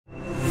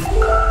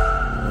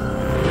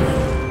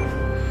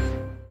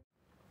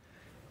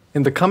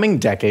In the coming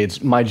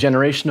decades, my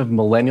generation of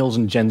millennials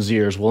and Gen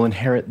Zers will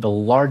inherit the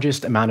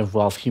largest amount of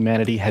wealth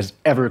humanity has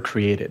ever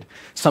created,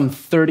 some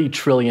 $30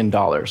 trillion.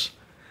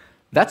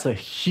 That's a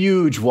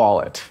huge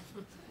wallet.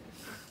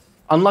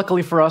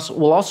 Unluckily for us,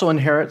 we'll also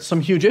inherit some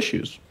huge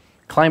issues: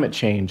 climate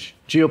change,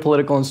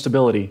 geopolitical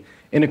instability,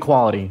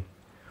 inequality.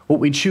 What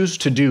we choose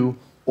to do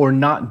or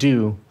not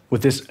do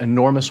with this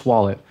enormous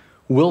wallet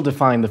will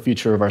define the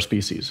future of our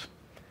species.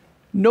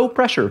 No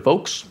pressure,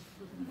 folks.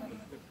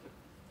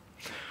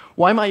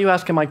 Why, might you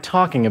ask, am I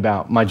talking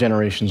about my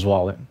generation's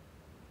wallet?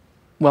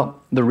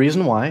 Well, the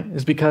reason why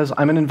is because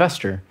I'm an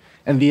investor,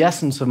 and the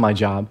essence of my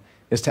job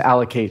is to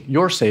allocate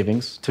your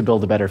savings to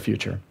build a better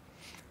future.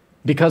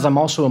 Because I'm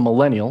also a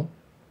millennial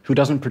who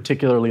doesn't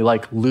particularly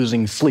like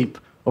losing sleep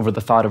over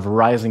the thought of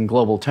rising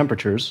global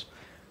temperatures,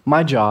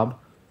 my job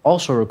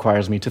also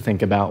requires me to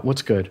think about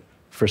what's good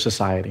for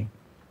society.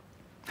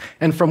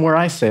 And from where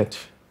I sit,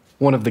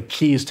 one of the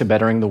keys to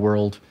bettering the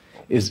world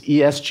is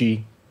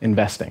ESG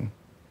investing.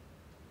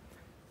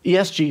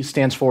 ESG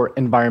stands for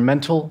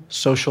Environmental,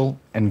 Social,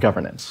 and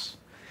Governance.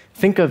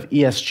 Think of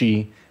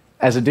ESG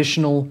as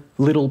additional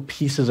little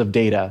pieces of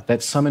data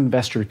that some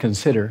investors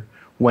consider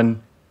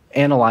when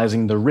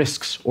analyzing the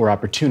risks or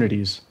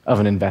opportunities of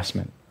an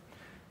investment.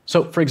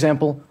 So, for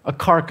example, a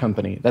car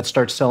company that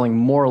starts selling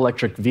more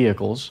electric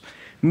vehicles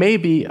may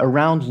be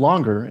around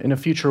longer in a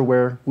future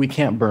where we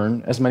can't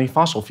burn as many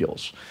fossil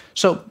fuels.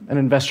 So, an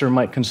investor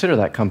might consider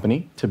that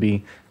company to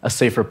be a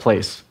safer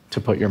place to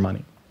put your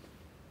money.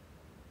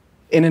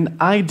 In an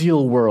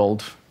ideal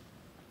world,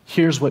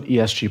 here's what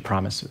ESG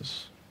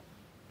promises.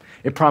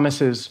 It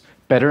promises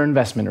better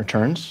investment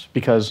returns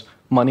because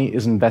money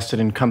is invested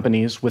in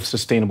companies with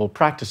sustainable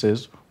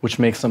practices, which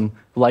makes them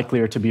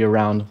likelier to be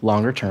around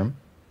longer term.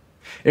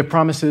 It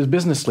promises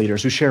business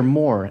leaders who share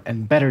more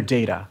and better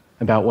data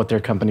about what their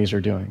companies are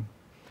doing.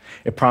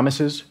 It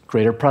promises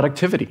greater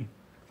productivity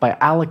by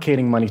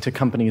allocating money to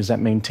companies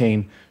that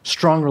maintain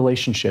strong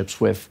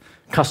relationships with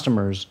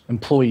customers,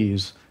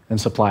 employees,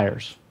 and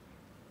suppliers.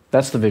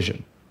 That's the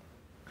vision.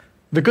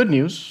 The good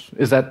news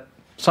is that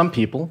some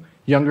people,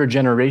 younger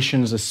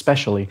generations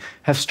especially,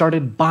 have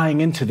started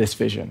buying into this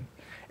vision,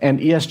 and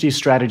ESG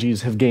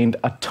strategies have gained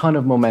a ton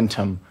of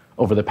momentum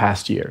over the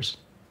past years.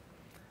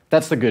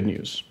 That's the good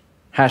news.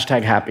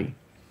 #happy.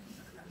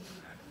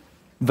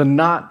 The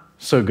not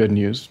so good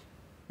news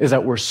is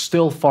that we're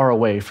still far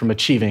away from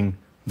achieving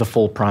the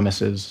full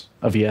promises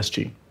of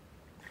ESG.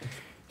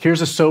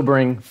 Here's a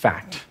sobering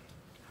fact.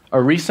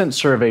 A recent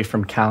survey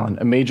from Callan,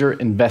 a major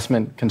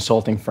investment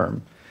consulting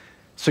firm,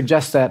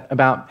 suggests that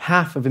about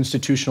half of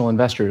institutional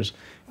investors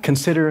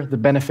consider the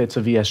benefits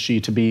of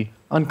ESG to be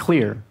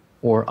unclear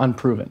or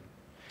unproven.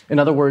 In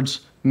other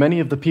words,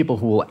 many of the people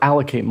who will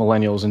allocate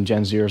millennials and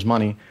Gen Zers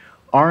money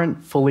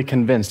aren't fully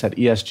convinced that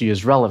ESG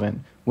is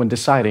relevant when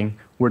deciding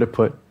where to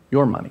put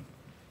your money.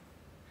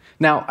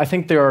 Now, I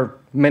think there are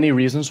many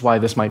reasons why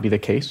this might be the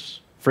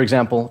case. For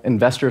example,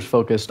 investors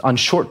focused on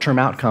short-term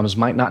outcomes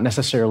might not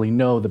necessarily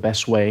know the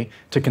best way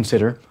to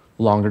consider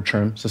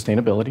longer-term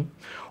sustainability.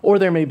 Or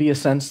there may be a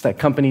sense that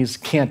companies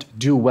can't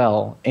do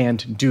well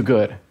and do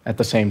good at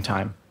the same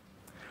time.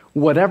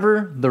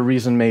 Whatever the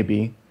reason may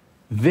be,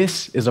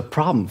 this is a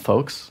problem,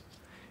 folks.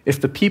 If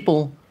the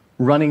people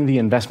running the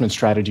investment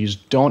strategies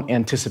don't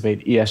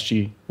anticipate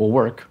ESG will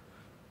work,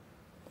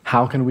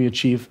 how can we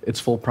achieve its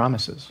full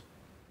promises?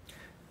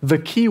 The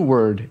key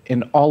word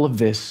in all of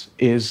this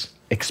is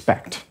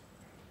expect.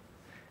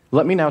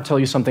 Let me now tell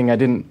you something I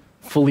didn't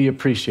fully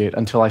appreciate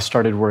until I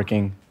started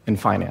working in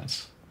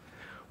finance.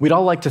 We'd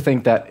all like to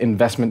think that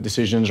investment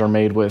decisions are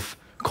made with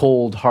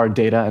cold, hard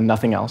data and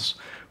nothing else.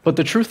 But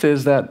the truth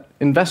is that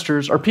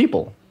investors are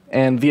people,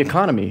 and the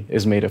economy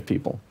is made of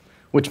people,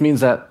 which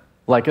means that,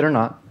 like it or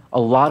not, a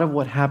lot of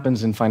what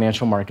happens in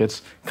financial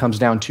markets comes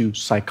down to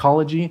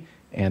psychology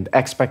and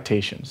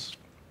expectations.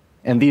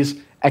 And these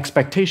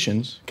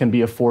expectations can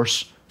be a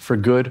force for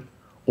good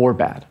or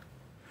bad.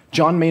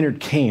 John Maynard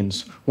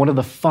Keynes, one of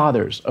the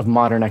fathers of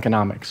modern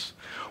economics,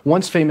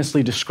 once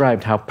famously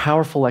described how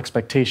powerful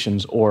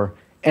expectations, or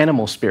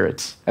animal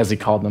spirits, as he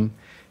called them,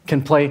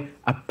 can play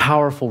a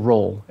powerful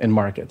role in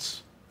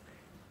markets.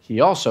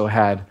 He also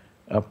had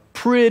a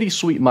pretty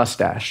sweet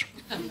mustache.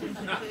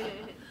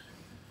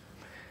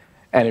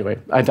 Anyway,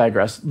 I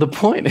digress. The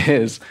point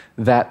is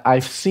that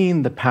I've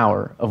seen the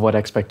power of what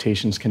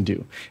expectations can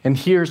do. And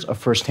here's a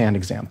firsthand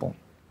example.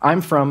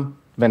 I'm from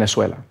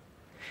Venezuela.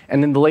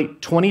 And in the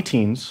late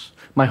 20-teens,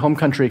 my home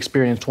country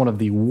experienced one of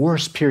the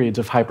worst periods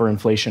of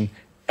hyperinflation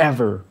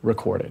ever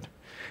recorded.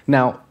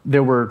 Now,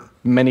 there were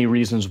many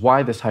reasons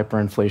why this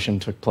hyperinflation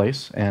took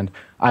place, and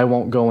I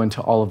won't go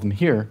into all of them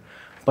here,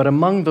 but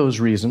among those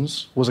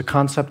reasons was a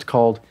concept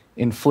called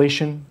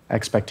inflation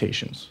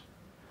expectations.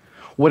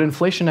 What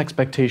inflation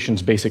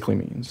expectations basically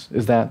means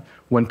is that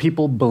when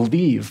people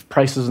believe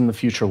prices in the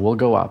future will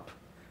go up,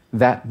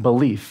 that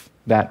belief,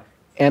 that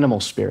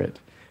animal spirit,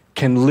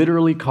 can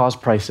literally cause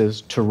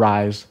prices to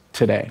rise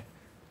today.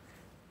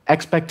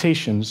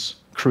 Expectations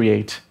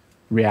create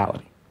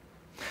reality.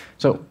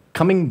 So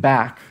coming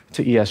back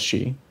to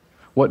ESG,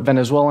 What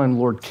Venezuela and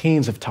Lord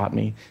Keynes have taught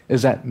me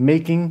is that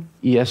making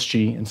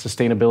ESG and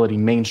sustainability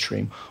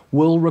mainstream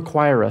will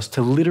require us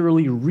to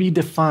literally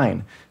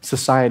redefine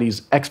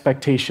society's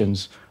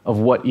expectations of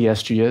what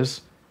ESG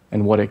is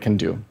and what it can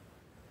do.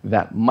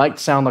 That might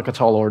sound like a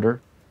tall order,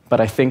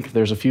 but I think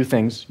there's a few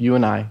things you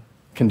and I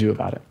can do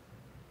about it.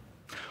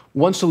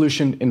 One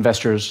solution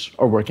investors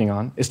are working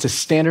on is to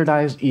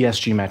standardize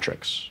ESG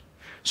metrics.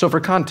 So for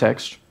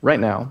context, right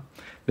now,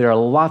 there are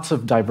lots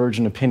of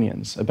divergent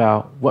opinions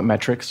about what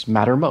metrics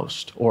matter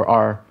most or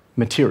are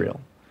material.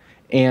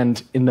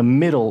 And in the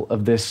middle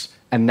of this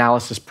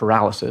analysis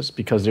paralysis,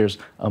 because there's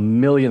a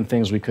million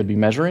things we could be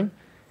measuring,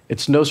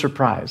 it's no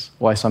surprise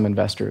why some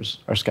investors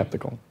are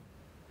skeptical.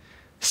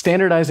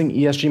 Standardizing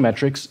ESG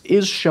metrics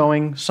is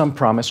showing some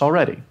promise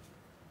already.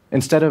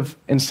 Instead of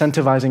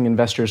incentivizing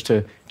investors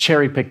to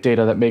cherry-pick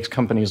data that makes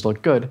companies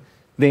look good,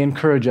 they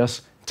encourage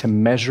us to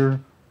measure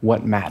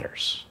what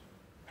matters.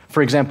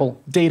 For example,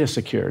 data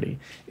security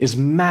is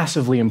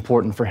massively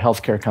important for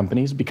healthcare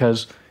companies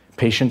because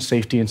patient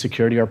safety and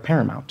security are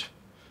paramount.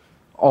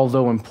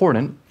 Although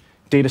important,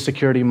 data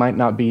security might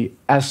not be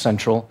as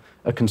central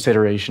a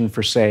consideration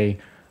for, say,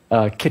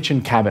 a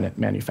kitchen cabinet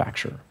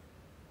manufacturer.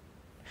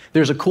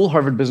 There's a cool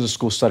Harvard Business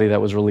School study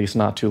that was released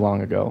not too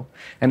long ago,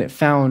 and it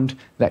found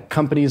that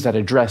companies that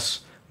address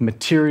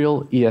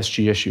material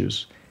ESG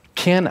issues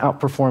can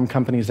outperform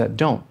companies that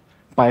don't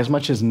by as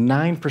much as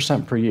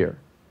 9% per year.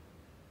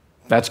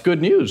 That's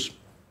good news.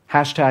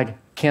 Hashtag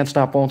can't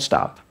stop, won't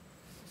stop.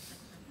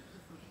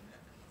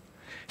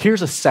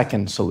 Here's a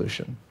second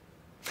solution.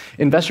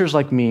 Investors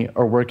like me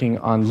are working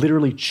on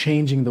literally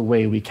changing the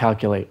way we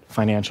calculate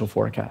financial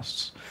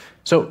forecasts.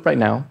 So right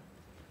now,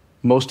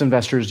 most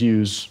investors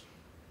use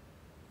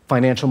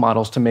financial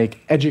models to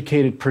make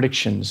educated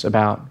predictions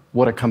about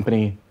what a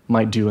company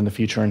might do in the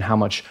future and how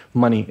much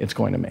money it's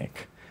going to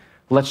make.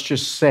 Let's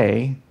just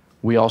say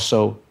we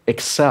also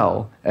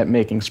excel at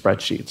making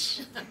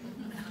spreadsheets.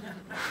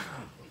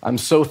 I'm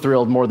so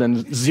thrilled more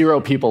than 0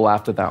 people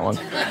laughed at that one.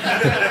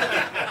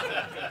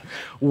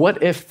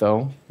 What if,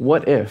 though,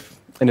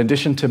 in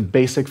addition to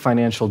basic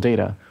financial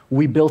data,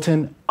 we built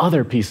in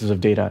other pieces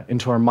of data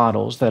into our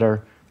models that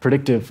are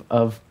predictive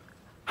of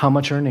how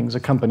much earnings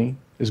a company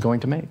is going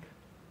to make?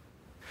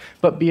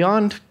 But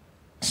beyond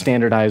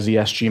standardized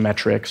ESG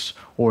metrics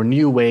or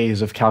new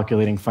ways of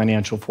calculating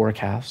financial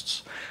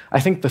forecasts, I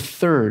think the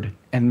third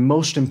and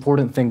most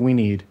important thing we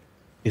need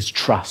is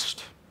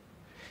trust.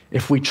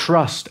 If we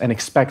trust and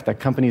expect that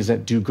companies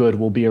that do good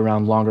will be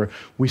around longer,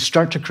 we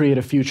start to create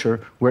a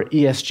future where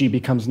ESG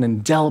becomes an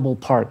indelible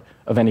part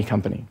of any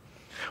company.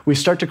 We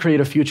start to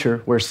create a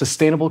future where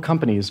sustainable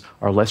companies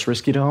are less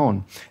risky to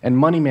own, and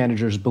money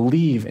managers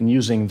believe in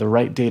using the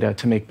right data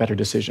to make better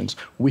decisions.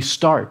 We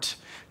start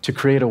to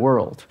create a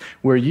world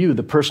where you,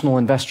 the personal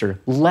investor,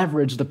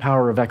 leverage the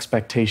power of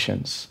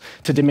expectations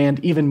to demand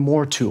even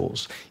more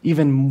tools,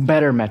 even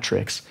better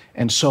metrics,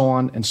 and so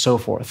on and so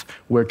forth,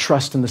 where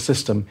trust in the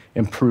system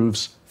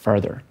improves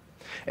further.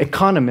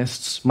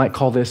 Economists might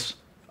call this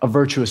a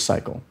virtuous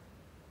cycle.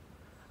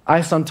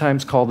 I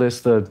sometimes call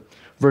this the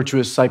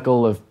virtuous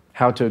cycle of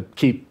how to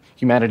keep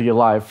humanity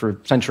alive for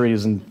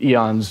centuries and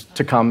eons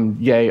to come.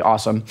 Yay,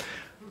 awesome.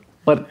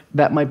 But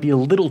that might be a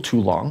little too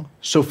long,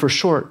 so for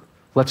short,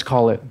 let's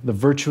call it the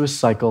virtuous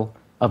cycle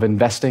of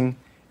investing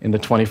in the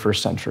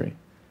 21st century.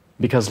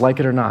 Because like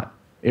it or not,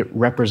 it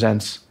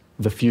represents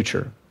the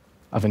future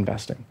of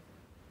investing.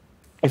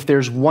 If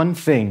there's one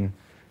thing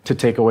to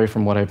take away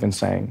from what I've been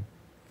saying,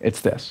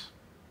 it's this.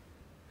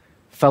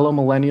 Fellow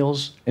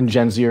millennials and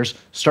Gen Zers,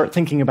 start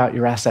thinking about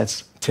your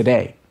assets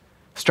today.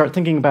 Start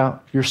thinking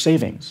about your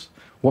savings,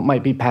 what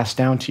might be passed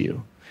down to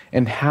you,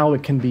 and how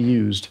it can be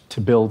used to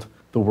build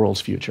the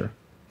world's future.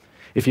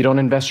 If you don't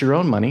invest your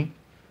own money,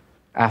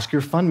 ask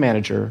your fund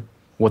manager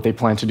what they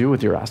plan to do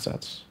with your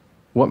assets,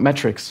 what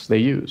metrics they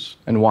use,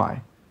 and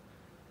why.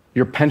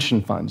 Your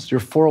pension funds, your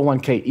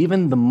 401k,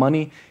 even the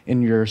money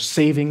in your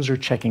savings or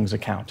checkings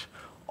account,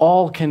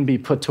 all can be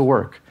put to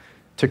work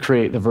to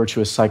create the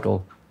virtuous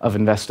cycle of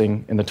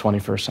investing in the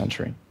 21st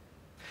century.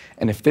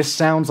 And if this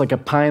sounds like a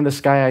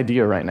pie-in-the-sky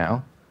idea right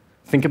now,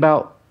 think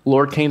about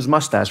Lord Keynes'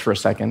 mustache for a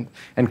second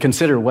and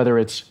consider whether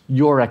it's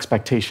your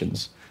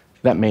expectations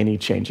that may need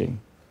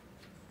changing.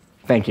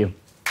 Thank you.